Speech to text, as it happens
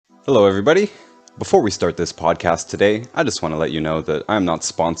Hello, everybody. Before we start this podcast today, I just want to let you know that I'm not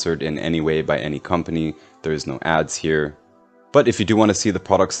sponsored in any way by any company. There is no ads here. But if you do want to see the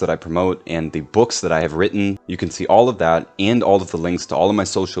products that I promote and the books that I have written, you can see all of that and all of the links to all of my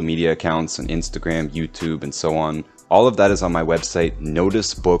social media accounts on Instagram, YouTube, and so on. All of that is on my website,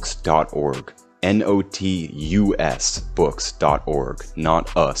 notusbooks.org. Notus books.org, not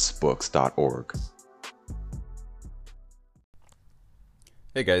usbooks.org.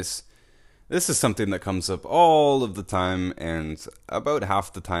 Hey guys, this is something that comes up all of the time, and about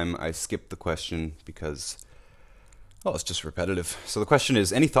half the time I skip the question because, well, it's just repetitive. So the question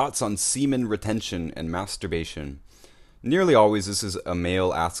is, any thoughts on semen retention and masturbation? Nearly always this is a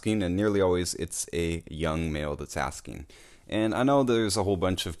male asking, and nearly always it's a young male that's asking. And I know there's a whole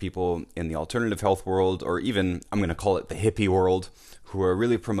bunch of people in the alternative health world, or even, I'm going to call it the hippie world, who are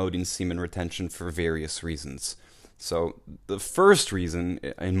really promoting semen retention for various reasons. So the first reason,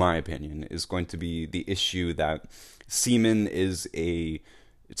 in my opinion, is going to be the issue that semen is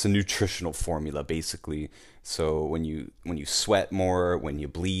it's a nutritional formula, basically. So when you sweat more, when you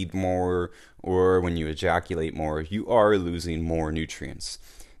bleed more, or when you ejaculate more, you are losing more nutrients.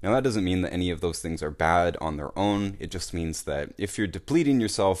 Now that doesn't mean that any of those things are bad on their own. It just means that if you're depleting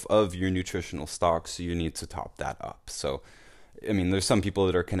yourself of your nutritional stocks, you need to top that up. So I mean, there's some people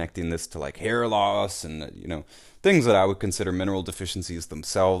that are connecting this to like hair loss and, things that I would consider mineral deficiencies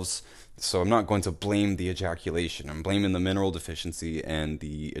themselves. So I'm not going to blame the ejaculation. I'm blaming the mineral deficiency and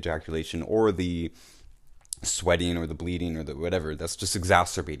the ejaculation, or the sweating or the bleeding or the whatever. That's just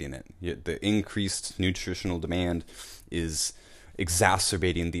exacerbating it. The increased nutritional demand is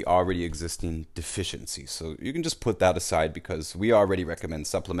exacerbating the already existing deficiency. So you can just put that aside, because we already recommend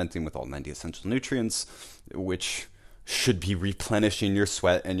supplementing with all 90 essential nutrients, which should be replenishing your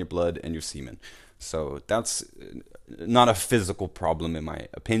sweat and your blood and your semen. So that's not a physical problem, in my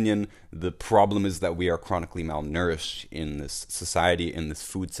opinion. The problem is that we are chronically malnourished in this society, in this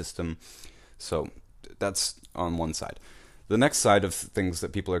food system. So that's on one side. The next side of things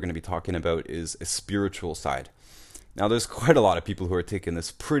that people are going to be talking about is a spiritual side. Now, there's quite a lot of people who are taking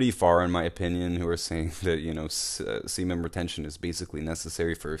this pretty far, in my opinion, who are saying that, semen retention is basically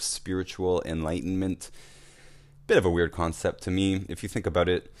necessary for spiritual enlightenment. Bit of a weird concept to me. If you think about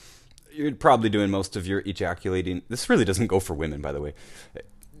it, you're probably doing most of your ejaculating. This really doesn't go for women, by the way.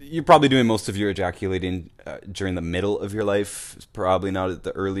 You're probably doing most of your ejaculating during the middle of your life. It's probably not at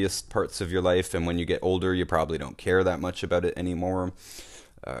the earliest parts of your life. And when you get older, you probably don't care that much about it anymore.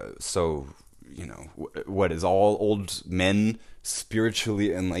 What is all old men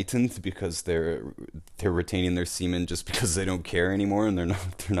spiritually enlightened because they're retaining their semen just because they don't care anymore and they're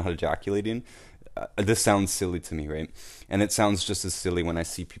not ejaculating? This sounds silly to me, right? And it sounds just as silly when I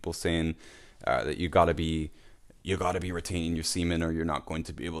see people saying that you gotta be retaining your semen, or you're not going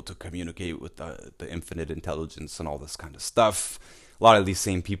to be able to communicate with the infinite intelligence and all this kind of stuff. A lot of these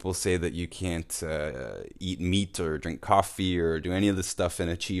same people say that you can't eat meat or drink coffee or do any of this stuff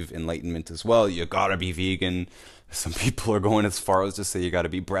and achieve enlightenment as well. You gotta be vegan. Some people are going as far as to say you gotta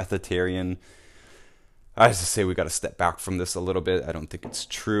be breatharian. I just say we got to step back from this a little bit. I don't think it's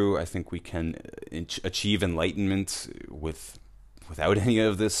true. I think we can achieve enlightenment without any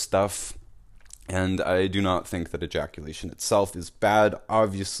of this stuff. And I do not think that ejaculation itself is bad.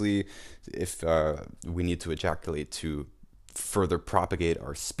 Obviously, if we need to ejaculate to further propagate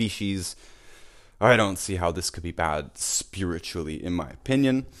our species, I don't see how this could be bad spiritually, in my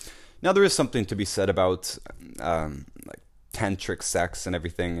opinion. Now, there is something to be said about tantric sex and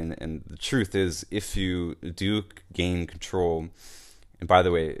everything, and the truth is, if you do gain control, and by the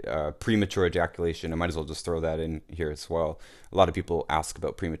way, premature ejaculation, I might as well just throw that in here as well. A lot of people ask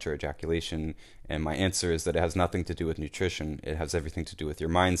about premature ejaculation, and my answer is that it has nothing to do with nutrition. It has everything to do with your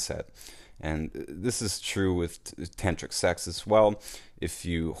mindset. And this is true with tantric sex as well. If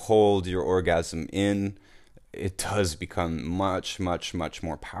you hold your orgasm in, it does become much, much, much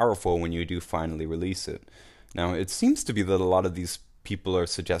more powerful when you do finally release it. Now, it seems to be that a lot of these people are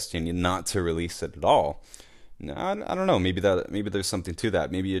suggesting you not to release it at all. Now, I don't know. Maybe there's something to that.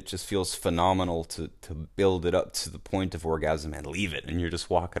 Maybe it just feels phenomenal to build it up to the point of orgasm and leave it, and you're just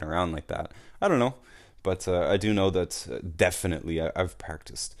walking around like that. I don't know, but I do know that definitely I've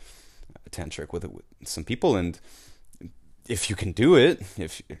practiced tantric with some people, and if you can do it,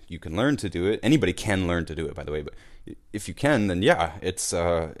 if you can learn to do it, anybody can learn to do it, by the way. But if you can, then yeah, it's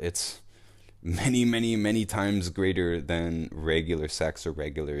many, many, many times greater than regular sex or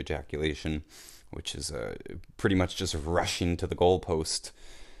regular ejaculation, which is pretty much just rushing to the goalpost.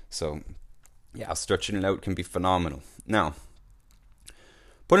 So, yeah, stretching it out can be phenomenal. Now,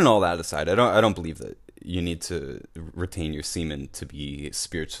 putting all that aside, I don't believe that you need to retain your semen to be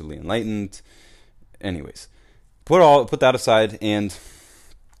spiritually enlightened. Anyways, put that aside, and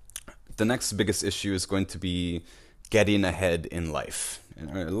the next biggest issue is going to be getting ahead in life.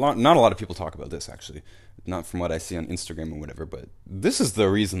 And not a lot of people talk about this, actually, not from what I see on Instagram or whatever, but this is the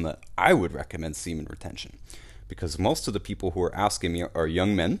reason that I would recommend semen retention, because most of the people who are asking me are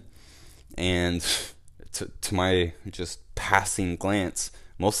young men, and to my just passing glance,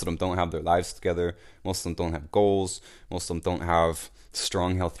 most of them don't have their lives together, most of them don't have goals, most of them don't have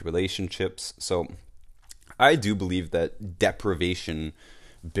strong, healthy relationships. So I do believe that deprivation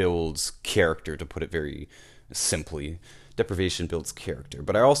builds character, to put it very simply. Deprivation builds character.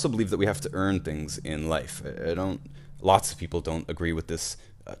 But I also believe that we have to earn things in life. Lots of people don't agree with this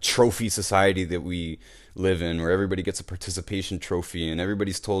trophy society that we live in, where everybody gets a participation trophy and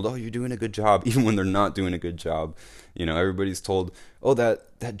everybody's told, oh, you're doing a good job, even when they're not doing a good job. You know, everybody's told, oh,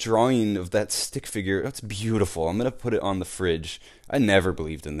 that drawing of that stick figure, that's beautiful, I'm going to put it on the fridge. I never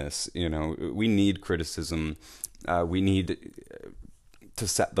believed in this. You know, we need criticism. We need to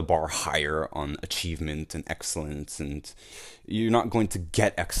set the bar higher on achievement and excellence, and you're not going to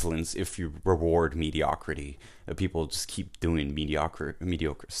get excellence if you reward mediocrity. People just keep doing mediocre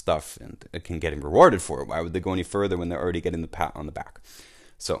stuff and can get rewarded for it. Why would they go any further when they're already getting the pat on the back?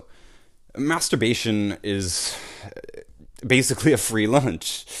 So masturbation is basically a free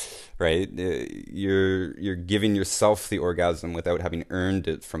lunch, right? You're giving yourself the orgasm without having earned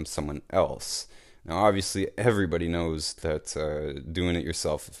it from someone else. Now, obviously, everybody knows that doing it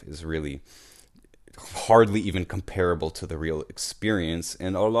yourself is really hardly even comparable to the real experience,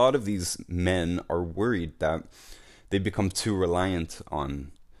 and a lot of these men are worried that they become too reliant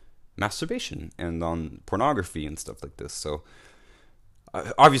on masturbation and on pornography and stuff like this. So,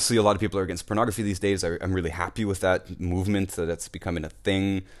 obviously, a lot of people are against pornography these days. I'm really happy with that movement, that's becoming a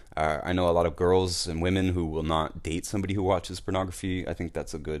thing. I know a lot of girls and women who will not date somebody who watches pornography. I think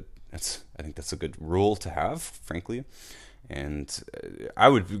that's a good rule to have, frankly. And I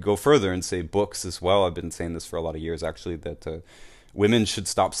would go further and say books as well. I've been saying this for a lot of years, actually, that women should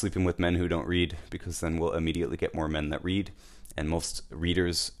stop sleeping with men who don't read, because then we'll immediately get more men that read. And most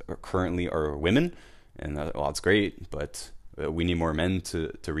readers currently are women, and well, that's great, but we need more men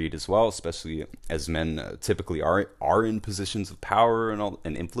to read as well, especially as men typically are in positions of power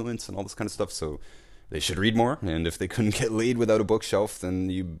and influence and all this kind of stuff. So they should read more, and if they couldn't get laid without a bookshelf, then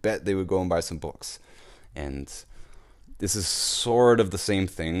you bet they would go and buy some books. And this is sort of the same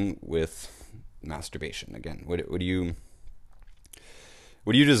thing with masturbation. Again, what do you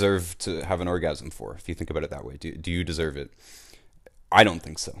deserve to have an orgasm for, if you think about it that way? Do you deserve it? I don't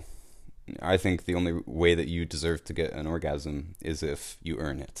think so. I think the only way that you deserve to get an orgasm is if you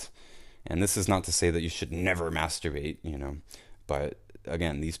earn it. And this is not to say that you should never masturbate, but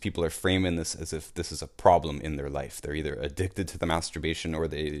again, these people are framing this as if this is a problem in their life. They're either addicted to the masturbation, or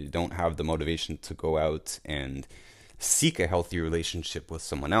they don't have the motivation to go out and seek a healthy relationship with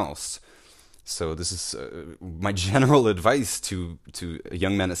someone else. So this is my general advice to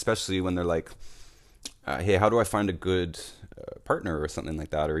young men, especially when they're like, hey, how do I find a good partner or something like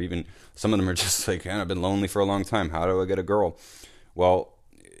that? Or even some of them are just like, I've been lonely for a long time. How do I get a girl? Well,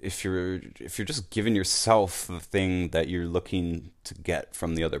 if you're just giving yourself the thing that you're looking to get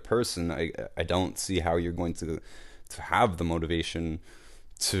from the other person, I don't see how you're going to have the motivation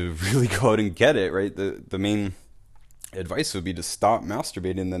to really go out and get it, right? The main advice would be to stop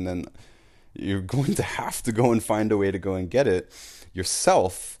masturbating, and then you're going to have to go and find a way to go and get it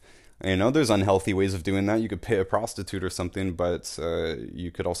yourself. There's unhealthy ways of doing that. You could pay a prostitute or something, but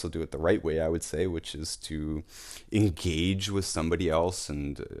you could also do it the right way, I would say, which is to engage with somebody else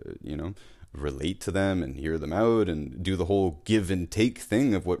and, relate to them and hear them out and do the whole give and take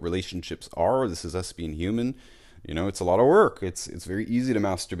thing of what relationships are. This is us being human. It's a lot of work. It's very easy to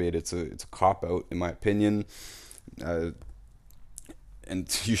masturbate. It's a cop-out, in my opinion.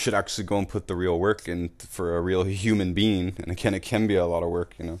 And you should actually go and put the real work in for a real human being. And again, it can be a lot of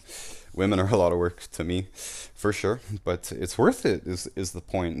work, Women are a lot of work to me, for sure. But it's worth it, is the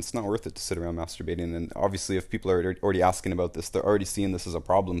point. It's not worth it to sit around masturbating. And obviously, if people are already asking about this, they're already seeing this as a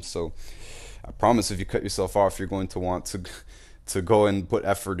problem. So I promise, if you cut yourself off, you're going to want to go and put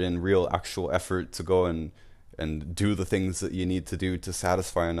effort in, real, actual effort, to go and do the things that you need to do to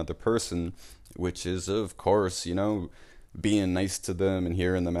satisfy another person, which is, of course, being nice to them and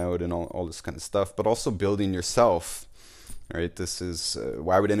hearing them out and all this kind of stuff, but also building yourself, right? This is,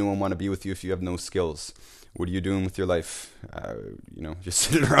 why would anyone want to be with you if you have no skills? What are you doing with your life? Just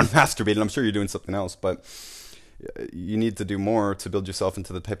sitting around masturbating. I'm sure you're doing something else, but you need to do more to build yourself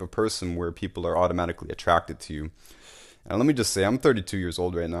into the type of person where people are automatically attracted to you. And let me just say, I'm 32 years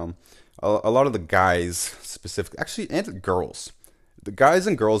old right now. a lot of the guys specifically, actually, and girls, the guys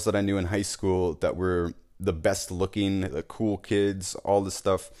and girls that I knew in high school that were the best looking, the cool kids, all this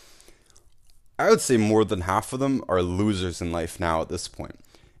stuff, I would say more than half of them are losers in life now at this point.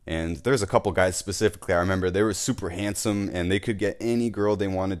 And there's a couple guys specifically I remember, they were super handsome and they could get any girl they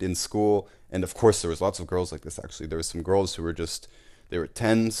wanted in school. And of course there was lots of girls like this. Actually, there were some girls who were just, they were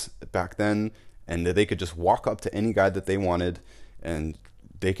tens back then, and they could just walk up to any guy that they wanted and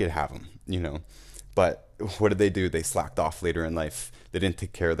they could have him, you know. But what did they do? They slacked off later in life. They didn't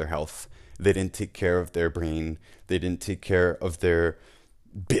take care of their health. They didn't take care of their brain. They didn't take care of their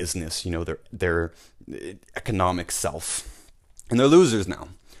business, you know, their economic self. And they're losers now.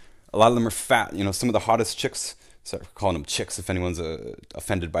 A lot of them are fat. You know, some of the hottest chicks, sorry for calling them chicks if anyone's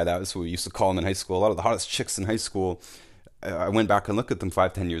offended by that. That's what we used to call them in high school. A lot of the hottest chicks in high school, I went back and looked at them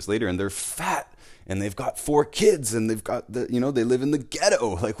 5, 10 years later, and they're fat. And they've got 4 kids, and they've got the, you know, they live in the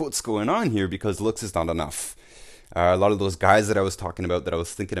ghetto. Like, what's going on here? Because looks is not enough. A lot of those guys that I was talking about, that I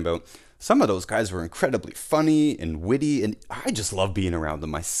was thinking about, some of those guys were incredibly funny and witty, and I just love being around them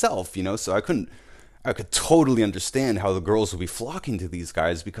myself, you know. So I could totally understand how the girls would be flocking to these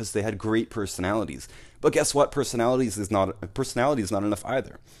guys because they had great personalities. But guess what? Personality is not enough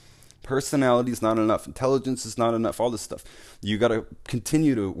either. Personality is not enough. Intelligence is not enough. All this stuff. You got to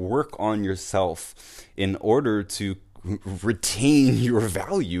continue to work on yourself in order to retain your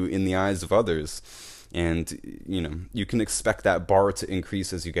value in the eyes of others. And, you know, you can expect that bar to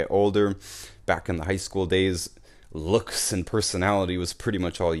increase as you get older. Back in the high school days, looks and personality was pretty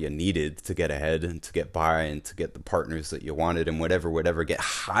much all you needed to get ahead and to get by and to get the partners that you wanted and whatever, get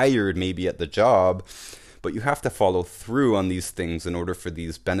hired maybe at the job. But you have to follow through on these things in order for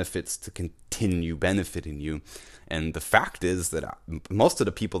these benefits to continue benefiting you. And the fact is that most of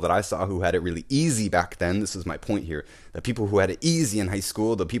the people that I saw who had it really easy back then, this is my point here, the people who had it easy in high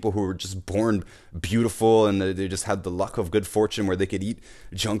school, the people who were just born beautiful and they just had the luck of good fortune where they could eat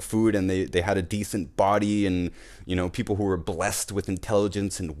junk food and they had a decent body, and, you know, people who were blessed with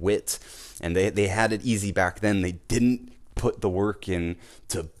intelligence and wit, and they had it easy back then. They didn't put the work in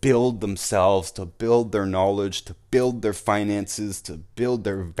to build themselves, to build their knowledge, to build their finances, to build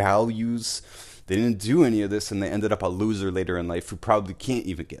their values. They didn't do any of this, and they ended up a loser later in life who probably can't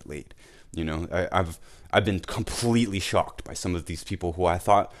even get laid. You know, I've been completely shocked by some of these people who I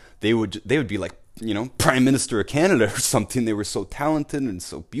thought they would be like, you know, Prime Minister of Canada or something. They were so talented and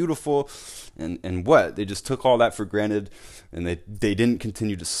so beautiful, and what? They just took all that for granted, and they didn't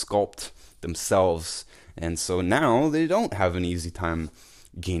continue to sculpt themselves. And so now they don't have an easy time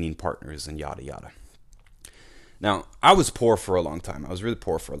gaining partners and yada yada. Now, I was poor for a long time. I was really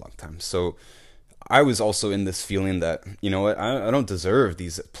poor for a long time. So I was also in this feeling that, you know what, I don't deserve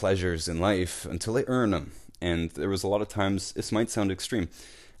these pleasures in life until I earn them. And there was a lot of times, this might sound extreme,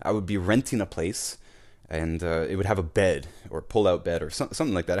 I would be renting a place and it would have a bed or a pull-out bed or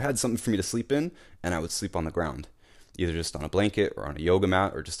something like that. I had something for me to sleep in, and I would sleep on the ground. Either just on a blanket or on a yoga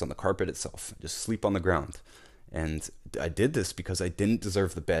mat or just on the carpet itself. Just sleep on the ground. And I did this because I didn't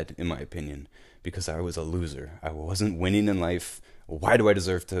deserve the bed, in my opinion, because I was a loser. I wasn't winning in life. Why do I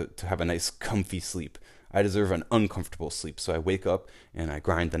deserve to have a nice comfy sleep? I deserve an uncomfortable sleep. So I wake up and I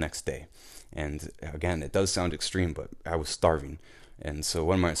grind the next day. And again, it does sound extreme, but I was starving. And so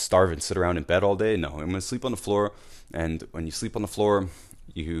when am I starving? Sit around in bed all day? No, I'm going to sleep on the floor. And when you sleep on the floor,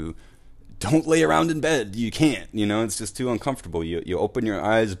 you don't lay around in bed. You can't, you know, it's just too uncomfortable. You open your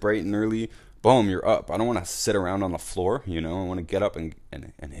eyes bright and early, boom, you're up. I don't want to sit around on the floor, you know, I want to get up and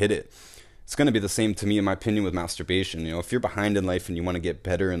hit it. It's going to be the same to me, in my opinion, with masturbation. You know, if you're behind in life and you want to get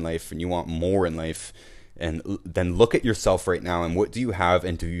better in life and you want more in life, and then look at yourself right now and what do you have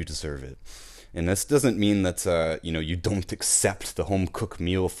and do you deserve it? And this doesn't mean that, you know, you don't accept the home cooked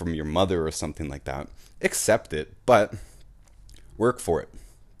meal from your mother or something like that. Accept it, but work for it.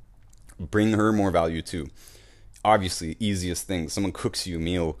 Bring her more value too. Obviously, easiest thing, someone cooks you a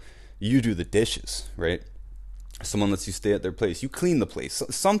meal, you do the dishes, right? Someone lets you stay at their place, you clean the place,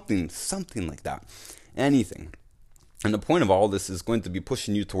 something like that. Anything. And the point of all this is going to be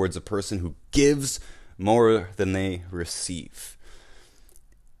pushing you towards a person who gives more than they receive.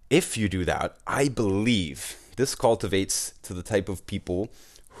 If you do that, I believe this cultivates to the type of people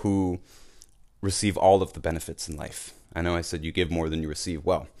who receive all of the benefits in life. I know I said you give more than you receive.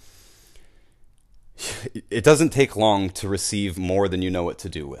 Well, it doesn't take long to receive more than you know what to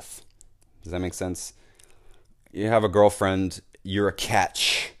do with. Does that make sense? You have a girlfriend, you're a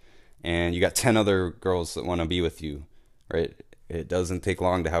catch, and you got 10 other girls that want to be with you, right? It doesn't take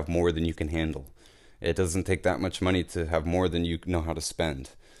long to have more than you can handle. It doesn't take that much money to have more than you know how to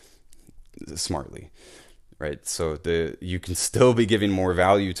spend smartly, right? So you can still be giving more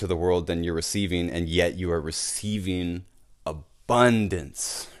value to the world than you're receiving, and yet you are receiving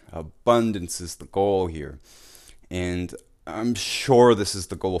abundance. Abundance is the goal here. And I'm sure this is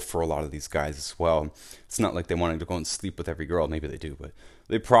the goal for a lot of these guys as well. It's not like they want to go and sleep with every girl. Maybe they do, but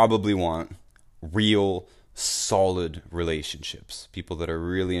they probably want real, solid relationships. People that are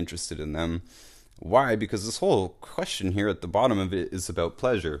really interested in them. Why? Because this whole question here at the bottom of it is about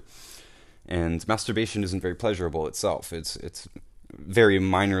pleasure. And masturbation isn't very pleasurable itself. It's very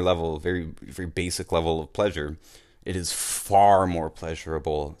minor level, very very basic level of pleasure. It is far more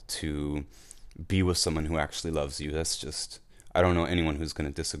pleasurable to be with someone who actually loves you. That's just, I don't know anyone who's going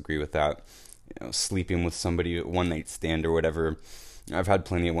to disagree with that. You know, sleeping with somebody, one night stand or whatever. I've had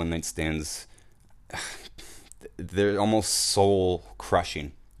plenty of one night stands. They're almost soul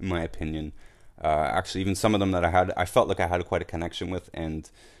crushing, in my opinion. Actually, even some of them that I felt like I had quite a connection with, and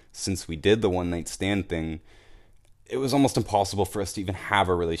since we did the one night stand thing, it was almost impossible for us to even have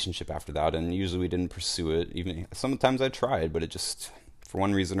a relationship after that, and usually we didn't pursue it. Even sometimes I tried, but it just, for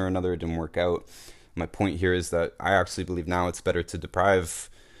one reason or another, it didn't work out. My point here is that I actually believe now it's better to deprive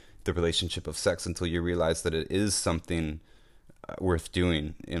the relationship of sex until you realize that it is something worth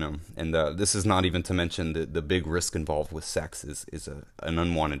doing, you know. And this is not even to mention the big risk involved with sex is an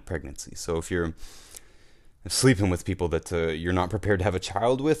unwanted pregnancy. So if you're sleeping with people that you're not prepared to have a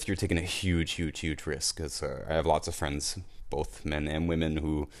child with, you're taking a huge risk. Because I have lots of friends, both men and women,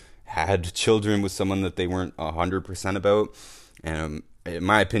 who had children with someone that they weren't 100% about, and in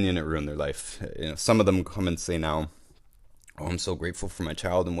my opinion, it ruined their life. You know, some of them come and say now, "Oh, I'm so grateful for my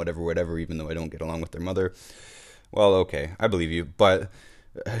child," and whatever, even though I don't get along with their mother. Well, okay, I believe you, but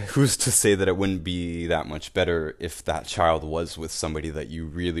who's to say that it wouldn't be that much better if that child was with somebody that you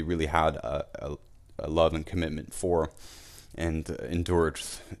really had a love and commitment for, and endured,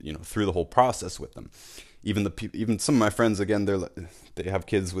 you know, through the whole process with them. Even some of my friends, again, they have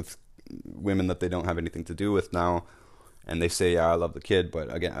kids with women that they don't have anything to do with now, and they say, "Yeah, I love the kid,"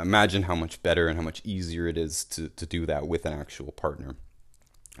 but again, imagine how much better and how much easier it is to do that with an actual partner.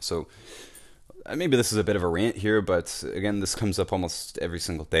 So maybe this is a bit of a rant here, but again, this comes up almost every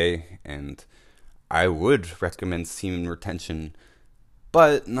single day, and I would recommend semen retention,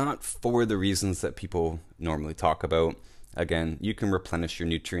 but not for the reasons that people normally talk about. Again, you can replenish your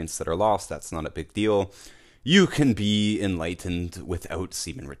nutrients that are lost. That's not a big deal. You can be enlightened without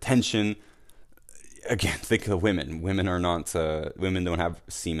semen retention. Again, think of women. Women are not. Women don't have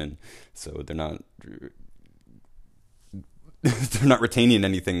semen, so they're not. They're not retaining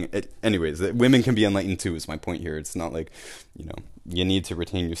anything. Anyways, women can be enlightened too. Is my point here. It's not like, you know, you need to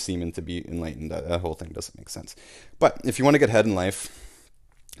retain your semen to be enlightened. That whole thing doesn't make sense. But if you want to get ahead in life,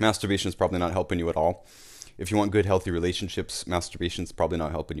 masturbation is probably not helping you at all. If you want good, healthy relationships, masturbation is probably not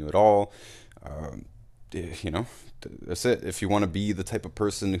helping you at all. You know, that's it. If you want to be the type of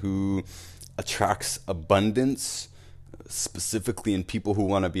person who attracts abundance, specifically in people who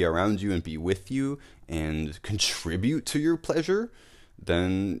want to be around you and be with you and contribute to your pleasure,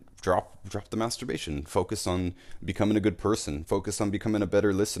 then drop the masturbation. Focus on becoming a good person. Focus on becoming a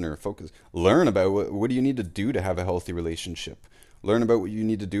better listener. Learn about what do you need to do to have a healthy relationship. Learn about what you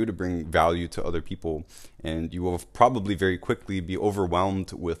need to do to bring value to other people, and you will probably very quickly be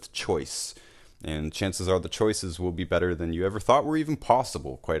overwhelmed with choice. And chances are the choices will be better than you ever thought were even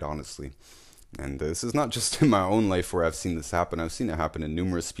possible, quite honestly. And this is not just in my own life where I've seen this happen. I've seen it happen in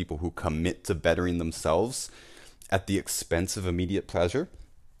numerous people who commit to bettering themselves at the expense of immediate pleasure.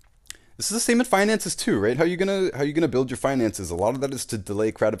 This is the same in finances too, right? How are you gonna build your finances? A lot of that is to delay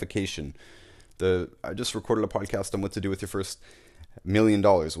gratification. I just recorded a podcast on what to do with your first $1 million.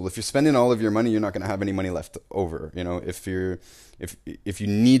 Well, if you're spending all of your money, you're not going to have any money left over. You know, if you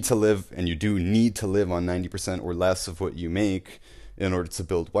need to live, and you do need to live on 90% or less of what you make in order to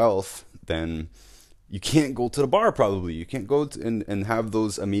build wealth, then you can't go to the bar probably. You can't go and have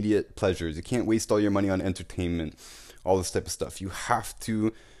those immediate pleasures. You can't waste all your money on entertainment, all this type of stuff. You have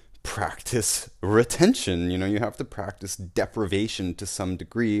to practice retention. You know, you have to practice deprivation to some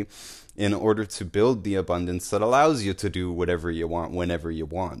degree in order to build the abundance that allows you to do whatever you want whenever you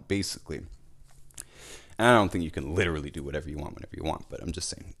want, basically. And I don't think you can literally do whatever you want whenever you want, but I'm just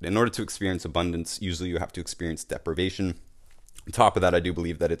saying, in order to experience abundance, usually you have to experience deprivation. On top of that, I do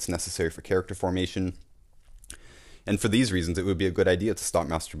believe that it's necessary for character formation. And for these reasons, it would be a good idea to stop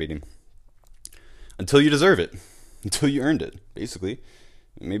masturbating until you deserve it, until you earned it, basically.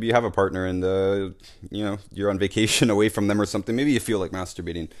 Maybe you have a partner and, you know, you're on vacation away from them or something. Maybe you feel like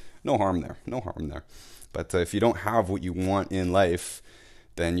masturbating. No harm there. No harm there. But if you don't have what you want in life,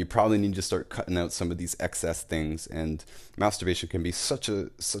 then you probably need to start cutting out some of these excess things. And masturbation can be such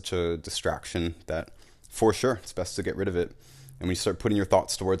a distraction that for sure, it's best to get rid of it. And when you start putting your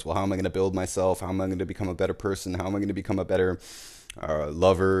thoughts towards, well, how am I going to build myself? How am I going to become a better person? How am I going to become a better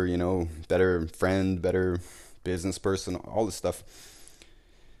lover, better friend, better business person, all this stuff,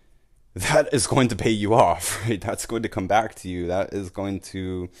 that is going to pay you off, right? That's going to come back to you. That is going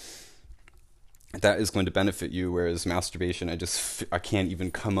to benefit you. Whereas masturbation, I can't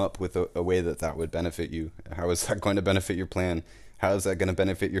even come up with a way that would benefit you. How is that going to benefit your plan? How is that going to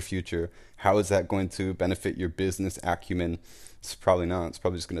benefit your future? How is that going to benefit your business acumen? It's probably not. It's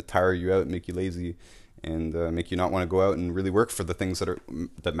probably just going to tire you out, make you lazy, and make you not want to go out and really work for the things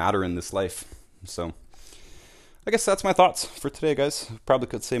that matter in this life. So I guess that's my thoughts for today, guys. Probably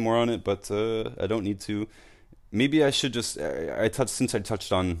could say more on it, but I don't need to. Maybe I should just, since I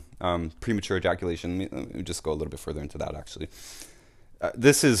touched on premature ejaculation, let me just go a little bit further into that, actually.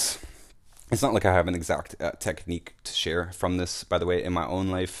 It's not like I have an exact technique to share from this, by the way. In my own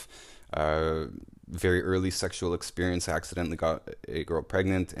life, very early sexual experience, I accidentally got a girl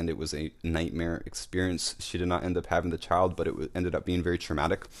pregnant, and it was a nightmare experience. She did not end up having the child, but it ended up being very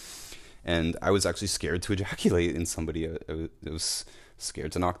traumatic. And I was actually scared to ejaculate in somebody. I was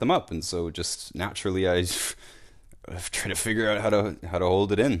scared to knock them up, and so just naturally I've tried to figure out how to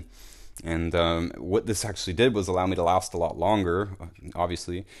hold it in. And what this actually did was allow me to last a lot longer,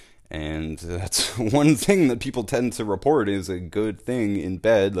 obviously. And that's one thing that people tend to report is a good thing in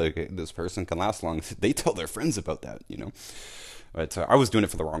bed. Like, this person can last long. They tell their friends about that, But I was doing it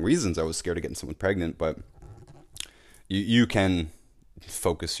for the wrong reasons. I was scared of getting someone pregnant. But you can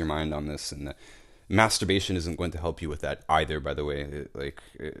focus your mind on this, and masturbation isn't going to help you with that either, by the way.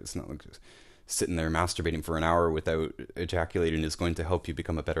 It's not like just sitting there masturbating for an hour without ejaculating is going to help you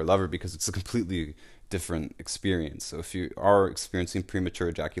become a better lover, because it's a completely different experience. So if you are experiencing premature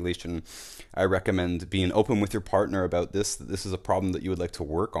ejaculation, I recommend being open with your partner about this, that this is a problem that you would like to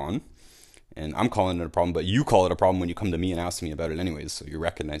work on. And I'm calling it a problem, but you call it a problem when you come to me and ask me about it anyways, so you're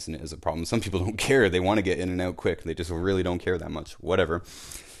recognizing it as a problem. Some people don't care. They want to get in and out quick. They just really don't care that much. Whatever.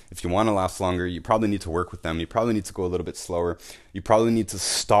 If you want to last longer, you probably need to work with them. You probably need to go a little bit slower. You probably need to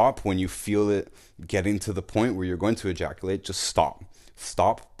stop when you feel it getting to the point where you're going to ejaculate. Just stop.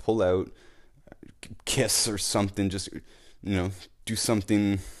 Stop, pull out, kiss or something. Just, do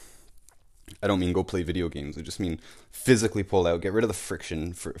something. I don't mean go play video games. I just mean physically pull out, get rid of the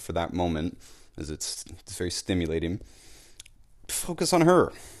friction for that moment, as it's very stimulating. Focus on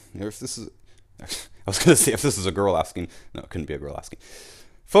her. If this is, I was going to say if this is a girl asking. No, it couldn't be a girl asking.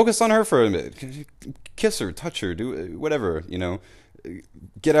 Focus on her for a minute. Kiss her, touch her, do whatever,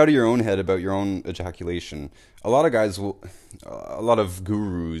 Get out of your own head about your own ejaculation. A lot of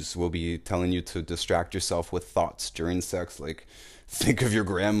gurus will be telling you to distract yourself with thoughts during sex, like think of your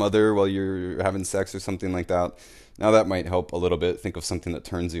grandmother while you're having sex or something like that. Now that might help a little bit. Think of something that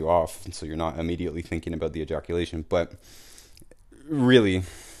turns you off, and so you're not immediately thinking about the ejaculation. But really,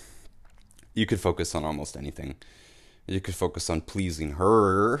 you could focus on almost anything. You could focus on pleasing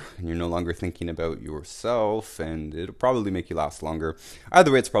her, and you're no longer thinking about yourself, and it'll probably make you last longer.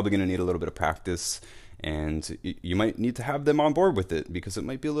 Either way, it's probably going to need a little bit of practice, and you might need to have them on board with it, because it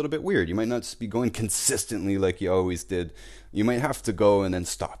might be a little bit weird. You might not just be going consistently like you always did. You might have to go and then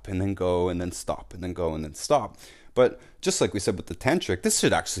stop, and then go and then stop, and then go and then stop. But just like we said with the tantric, this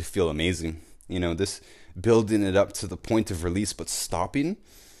should actually feel amazing. This building it up to the point of release, but stopping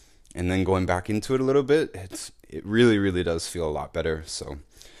and then going back into it a little bit, it really, really does feel a lot better. So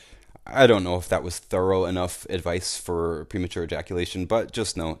I don't know if that was thorough enough advice for premature ejaculation, but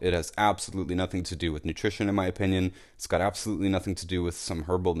just know it has absolutely nothing to do with nutrition, in my opinion. It's got absolutely nothing to do with some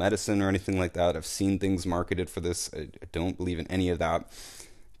herbal medicine or anything like that. I've seen things marketed for this. I don't believe in any of that.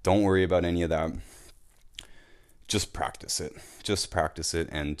 Don't worry about any of that. Just practice it. Just practice it,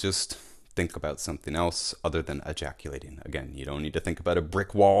 and just think about something else other than ejaculating. Again, you don't need to think about a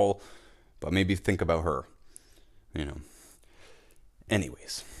brick wall, but maybe think about her.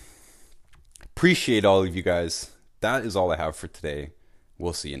 Anyways, appreciate all of you guys. That is all I have for today.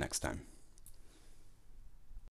 We'll see you next time.